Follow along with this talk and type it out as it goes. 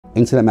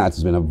Internet Matters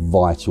has been a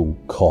vital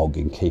cog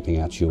in keeping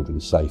our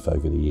children safe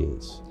over the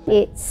years.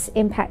 It's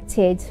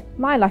impacted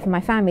my life and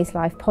my family's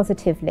life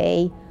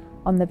positively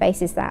on the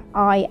basis that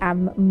I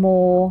am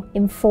more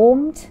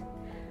informed,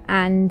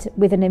 and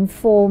with an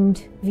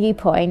informed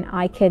viewpoint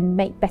I can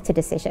make better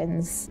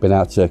decisions. Been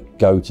able to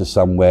go to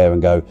somewhere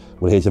and go,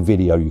 well, here's a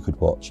video you could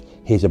watch,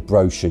 here's a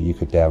brochure you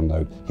could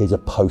download, here's a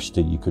poster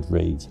you could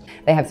read.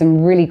 They have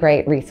some really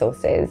great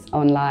resources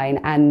online,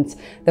 and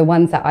the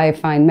ones that I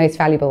find most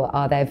valuable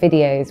are their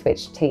videos,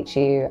 which teach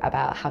you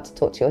about how to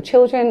talk to your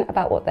children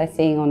about what they're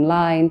seeing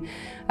online,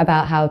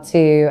 about how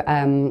to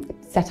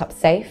set up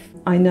safe.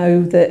 I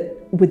know that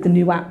with the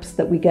new apps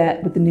that we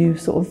get, with the new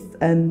sort of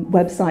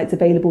websites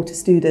available to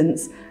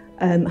students,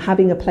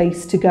 having a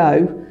place to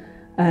go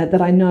that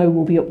I know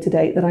will be up to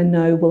date, that I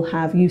know will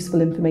have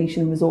useful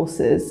information and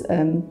resources,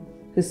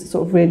 has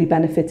sort of really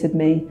benefited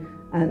me,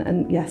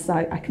 and yes,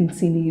 I can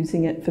see me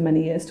using it for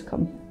many years to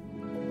come.